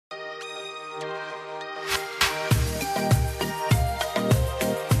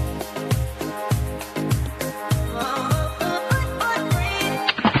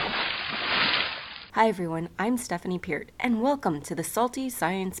Hi everyone, I'm Stephanie Peart, and welcome to the Salty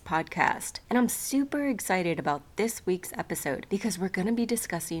Science Podcast. And I'm super excited about this week's episode because we're going to be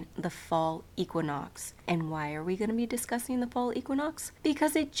discussing the fall equinox. And why are we going to be discussing the fall equinox?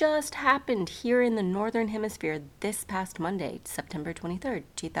 Because it just happened here in the Northern Hemisphere this past Monday, September 23rd,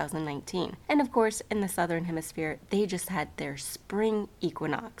 2019. And of course, in the Southern Hemisphere, they just had their spring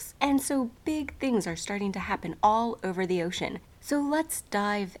equinox. And so big things are starting to happen all over the ocean. So let's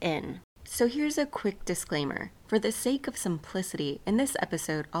dive in. So here's a quick disclaimer. For the sake of simplicity, in this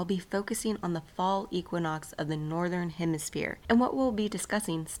episode, I'll be focusing on the fall equinox of the Northern Hemisphere, and what we'll be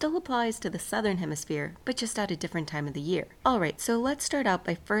discussing still applies to the Southern Hemisphere, but just at a different time of the year. Alright, so let's start out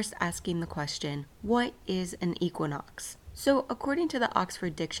by first asking the question, what is an equinox? So according to the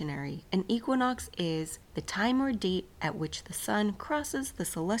Oxford Dictionary, an equinox is the time or date at which the sun crosses the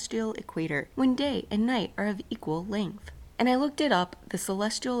celestial equator, when day and night are of equal length. And I looked it up. The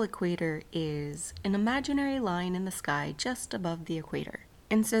celestial equator is an imaginary line in the sky just above the equator.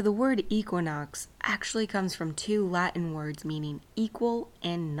 And so the word equinox actually comes from two Latin words meaning equal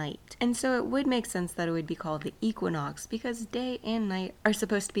and night. And so it would make sense that it would be called the equinox because day and night are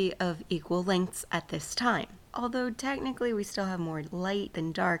supposed to be of equal lengths at this time. Although technically we still have more light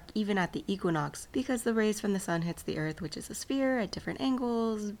than dark even at the equinox because the rays from the sun hits the earth, which is a sphere, at different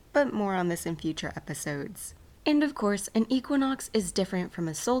angles, but more on this in future episodes. And of course, an equinox is different from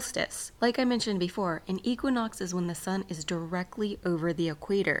a solstice. Like I mentioned before, an equinox is when the sun is directly over the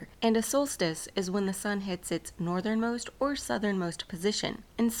equator, and a solstice is when the sun hits its northernmost or southernmost position.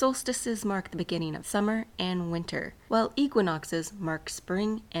 And solstices mark the beginning of summer and winter, while equinoxes mark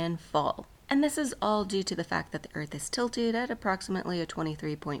spring and fall. And this is all due to the fact that the Earth is tilted at approximately a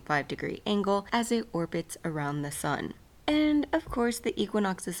 23.5 degree angle as it orbits around the sun. And of course, the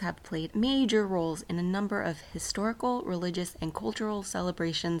equinoxes have played major roles in a number of historical, religious, and cultural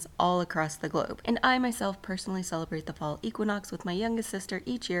celebrations all across the globe. And I myself personally celebrate the fall equinox with my youngest sister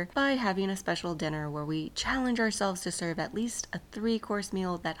each year by having a special dinner where we challenge ourselves to serve at least a 3-course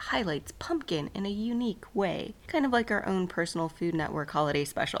meal that highlights pumpkin in a unique way, kind of like our own personal Food Network holiday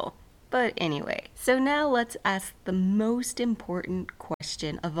special. But anyway, so now let's ask the most important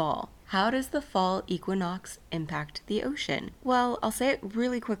question of all. How does the fall equinox impact the ocean? Well, I'll say it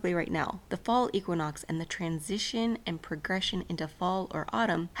really quickly right now. The fall equinox and the transition and progression into fall or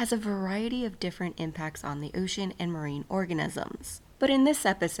autumn has a variety of different impacts on the ocean and marine organisms. But in this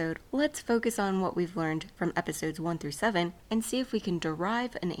episode, let's focus on what we've learned from episodes 1 through 7 and see if we can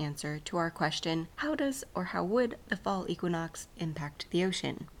derive an answer to our question, how does or how would the fall equinox impact the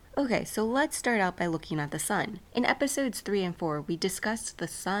ocean? Okay, so let's start out by looking at the sun. In episodes 3 and 4, we discussed the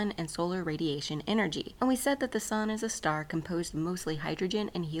sun and solar radiation energy, and we said that the sun is a star composed of mostly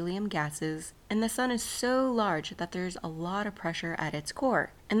hydrogen and helium gases, and the sun is so large that there's a lot of pressure at its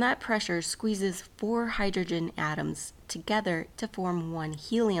core, and that pressure squeezes 4 hydrogen atoms together to form 1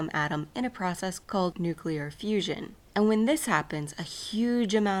 helium atom in a process called nuclear fusion. And when this happens, a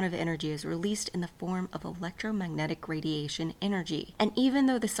huge amount of energy is released in the form of electromagnetic radiation energy. And even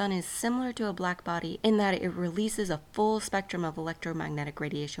though the sun is similar to a black body in that it releases a full spectrum of electromagnetic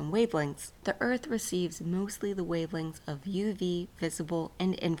radiation wavelengths, the Earth receives mostly the wavelengths of UV, visible,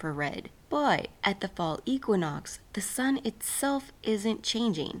 and infrared. But at the fall equinox, the sun itself isn't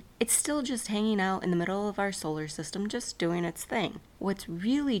changing. It's still just hanging out in the middle of our solar system, just doing its thing. What's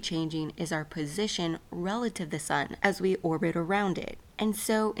really changing is our position relative to the sun as we orbit around it. And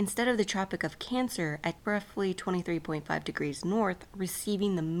so instead of the Tropic of Cancer at roughly 23.5 degrees north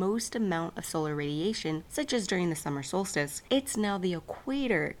receiving the most amount of solar radiation, such as during the summer solstice, it's now the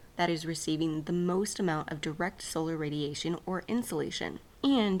equator that is receiving the most amount of direct solar radiation or insolation.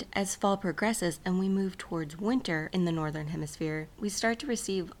 And as fall progresses and we move towards winter in the Northern Hemisphere, we start to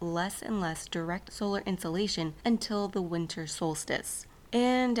receive less and less direct solar insolation until the winter solstice.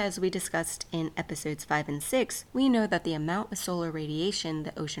 And as we discussed in episodes 5 and 6, we know that the amount of solar radiation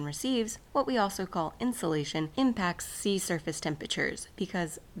the ocean receives, what we also call insolation, impacts sea surface temperatures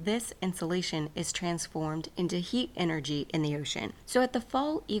because this insolation is transformed into heat energy in the ocean. So at the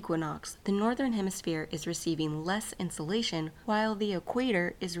fall equinox, the northern hemisphere is receiving less insolation while the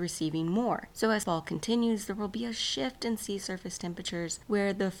equator is receiving more. So as fall continues, there will be a shift in sea surface temperatures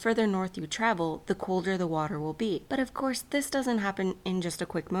where the further north you travel, the colder the water will be. But of course, this doesn't happen in in just a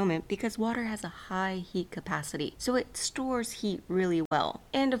quick moment because water has a high heat capacity, so it stores heat really well.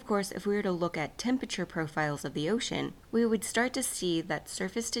 And of course, if we were to look at temperature profiles of the ocean, we would start to see that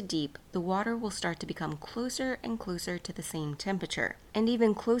surface to deep, the water will start to become closer and closer to the same temperature. And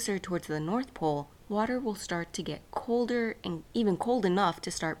even closer towards the North Pole, water will start to get colder and even cold enough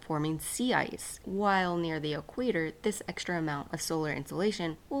to start forming sea ice. While near the equator, this extra amount of solar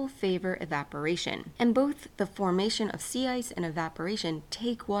insolation will favor evaporation. And both the formation of sea ice and evaporation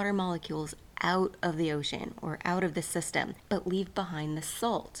take water molecules out of the ocean or out of the system, but leave behind the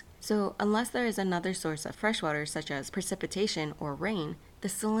salt. So unless there is another source of freshwater, such as precipitation or rain, the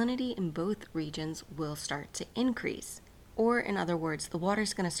salinity in both regions will start to increase. Or in other words, the water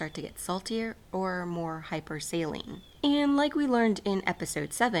is going to start to get saltier or more hypersaline. And like we learned in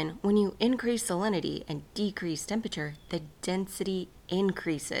episode 7, when you increase salinity and decrease temperature, the density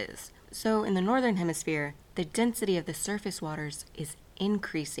increases. So in the northern hemisphere, the density of the surface waters is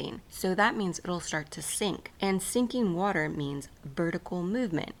increasing. So that means it'll start to sink. And sinking water means vertical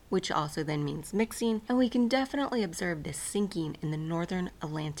movement, which also then means mixing. And we can definitely observe this sinking in the northern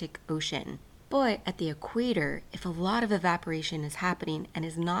Atlantic Ocean. But at the equator, if a lot of evaporation is happening and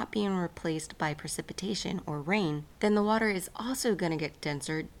is not being replaced by precipitation or rain, then the water is also going to get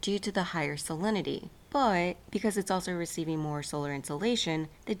denser due to the higher salinity. But because it's also receiving more solar insolation,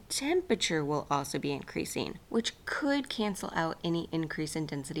 the temperature will also be increasing, which could cancel out any increase in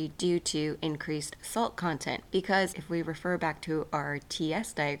density due to increased salt content. Because if we refer back to our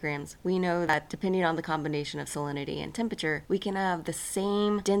TS diagrams, we know that depending on the combination of salinity and temperature, we can have the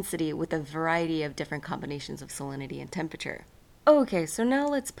same density with a variety of different combinations of salinity and temperature. Okay, so now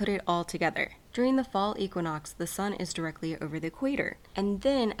let's put it all together. During the fall equinox, the sun is directly over the equator. And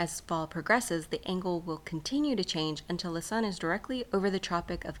then as fall progresses, the angle will continue to change until the sun is directly over the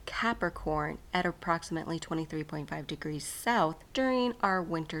Tropic of Capricorn at approximately 23.5 degrees south during our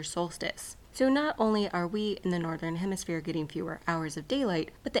winter solstice. So not only are we in the northern hemisphere getting fewer hours of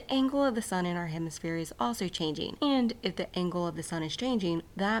daylight, but the angle of the sun in our hemisphere is also changing. And if the angle of the sun is changing,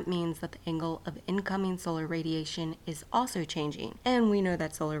 that means that the angle of incoming solar radiation is also changing. And we know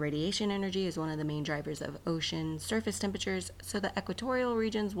that solar radiation energy is one of the main drivers of ocean surface temperatures, so the equatorial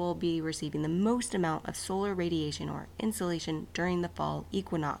regions will be receiving the most amount of solar radiation or insolation during the fall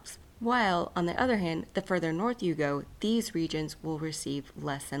equinox. While, on the other hand, the further north you go, these regions will receive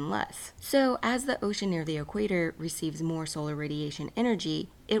less and less. So, as the ocean near the equator receives more solar radiation energy,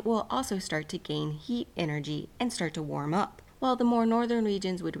 it will also start to gain heat energy and start to warm up. While the more northern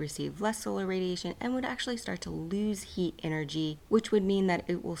regions would receive less solar radiation and would actually start to lose heat energy, which would mean that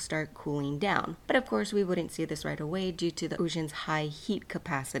it will start cooling down. But of course, we wouldn't see this right away due to the ocean's high heat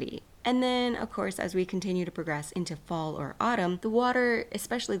capacity. And then, of course, as we continue to progress into fall or autumn, the water,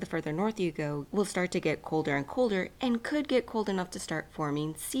 especially the further north you go, will start to get colder and colder and could get cold enough to start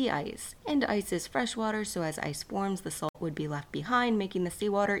forming sea ice. And ice is fresh water, so as ice forms, the salt would be left behind, making the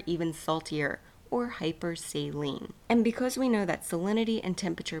seawater even saltier, or hypersaline. And because we know that salinity and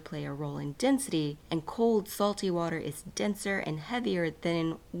temperature play a role in density, and cold, salty water is denser and heavier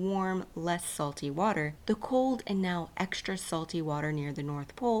than warm, less salty water, the cold and now extra salty water near the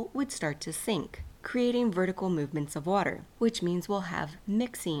North Pole would start to sink, creating vertical movements of water, which means we'll have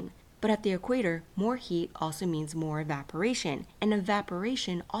mixing. But at the equator, more heat also means more evaporation, and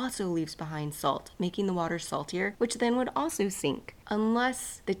evaporation also leaves behind salt, making the water saltier, which then would also sink,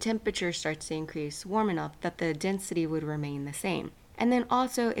 unless the temperature starts to increase warm enough that the density would remain the same. And then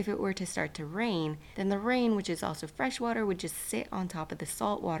also, if it were to start to rain, then the rain, which is also fresh water, would just sit on top of the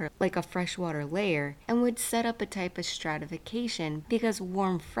salt water like a freshwater layer and would set up a type of stratification because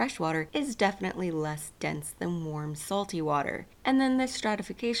warm fresh water is definitely less dense than warm salty water. And then this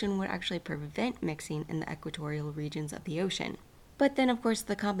stratification would actually prevent mixing in the equatorial regions of the ocean. But then, of course,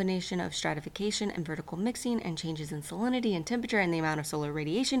 the combination of stratification and vertical mixing and changes in salinity and temperature and the amount of solar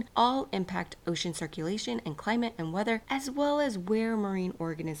radiation all impact ocean circulation and climate and weather, as well as where marine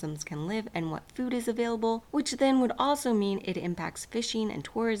organisms can live and what food is available, which then would also mean it impacts fishing and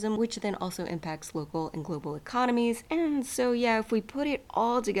tourism, which then also impacts local and global economies. And so, yeah, if we put it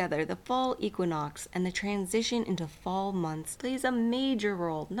all together, the fall equinox and the transition into fall months plays a major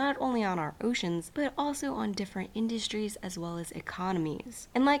role, not only on our oceans, but also on different industries as well as economies.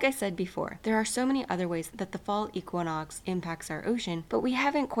 And like I said before, there are so many other ways that the fall equinox impacts our ocean, but we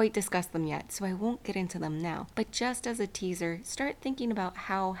haven't quite discussed them yet, so I won't get into them now. But just as a teaser, start thinking about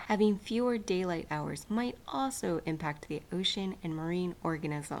how having fewer daylight hours might also impact the ocean and marine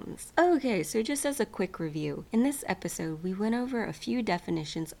organisms. Okay, so just as a quick review, in this episode we went over a few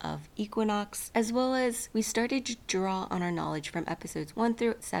definitions of equinox, as well as we started to draw on our knowledge from episodes 1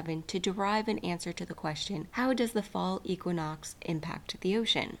 through 7 to derive an answer to the question, how does the fall equinox impact the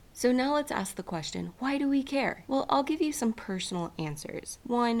ocean. So now let's ask the question, why do we care? Well, I'll give you some personal answers.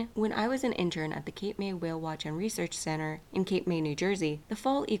 One, when I was an intern at the Cape May Whale Watch and Research Center in Cape May, New Jersey, the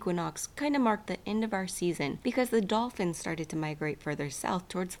fall equinox kind of marked the end of our season because the dolphins started to migrate further south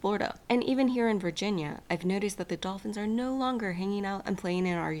towards Florida. And even here in Virginia, I've noticed that the dolphins are no longer hanging out and playing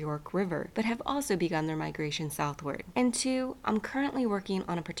in our York River, but have also begun their migration southward. And two, I'm currently working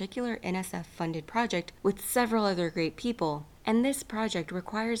on a particular NSF-funded project with several other great people. And this project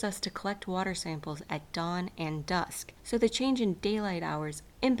requires us to collect water samples at dawn and dusk. So the change in daylight hours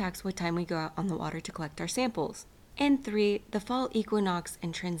impacts what time we go out on the water to collect our samples. And three, the fall equinox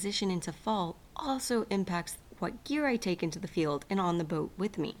and transition into fall also impacts what gear I take into the field and on the boat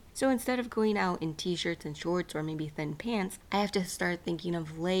with me. So instead of going out in t-shirts and shorts or maybe thin pants, I have to start thinking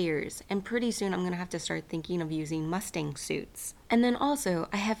of layers, and pretty soon I'm going to have to start thinking of using Mustang suits. And then also,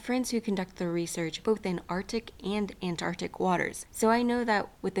 I have friends who conduct the research both in Arctic and Antarctic waters. So I know that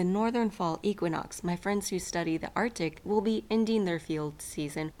with the northern fall equinox, my friends who study the Arctic will be ending their field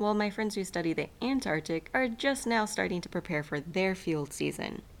season, while my friends who study the Antarctic are just now starting to prepare for their field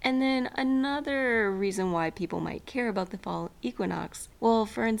season. And then another reason why people might care about the fall equinox, well,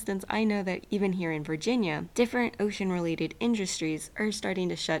 for instance, I know that even here in Virginia, different ocean-related industries are starting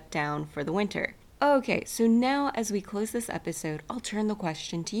to shut down for the winter. Okay, so now as we close this episode, I'll turn the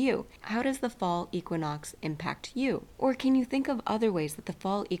question to you. How does the fall equinox impact you? Or can you think of other ways that the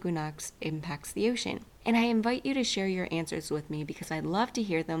fall equinox impacts the ocean? And I invite you to share your answers with me because I'd love to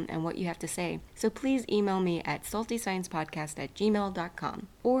hear them and what you have to say. So please email me at saltysciencepodcast@gmail.com.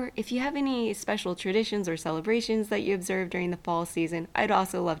 Or if you have any special traditions or celebrations that you observe during the fall season, I'd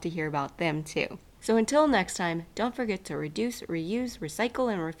also love to hear about them too. So until next time, don't forget to reduce, reuse,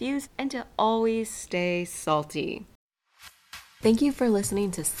 recycle, and refuse, and to always stay salty. Thank you for listening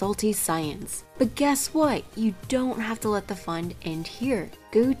to Salty Science. But guess what? You don't have to let the fun end here.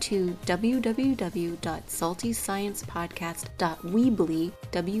 Go to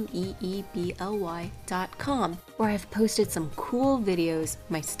www.saltysciencepodcast.weebly.com, where I've posted some cool videos,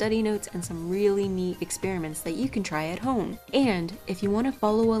 my study notes, and some really neat experiments that you can try at home. And if you want to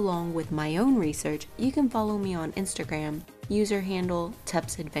follow along with my own research, you can follow me on Instagram. User handle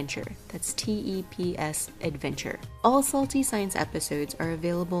Teps Adventure. That's TEPS Adventure. All Salty Science episodes are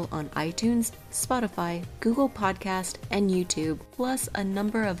available on iTunes, Spotify, Google Podcast, and YouTube, plus a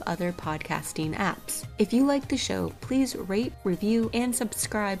number of other podcasting apps. If you like the show, please rate, review, and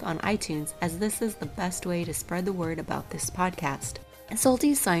subscribe on iTunes, as this is the best way to spread the word about this podcast.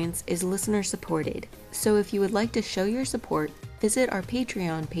 Salty Science is listener supported, so if you would like to show your support, visit our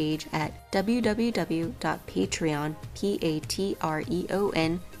Patreon page at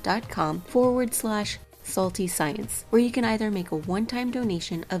www.patreon.com/Salty Science, where you can either make a one-time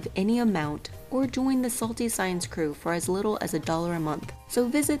donation of any amount or join the Salty Science crew for as little as $1 a month. So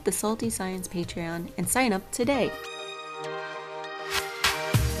visit the Salty Science Patreon and sign up today.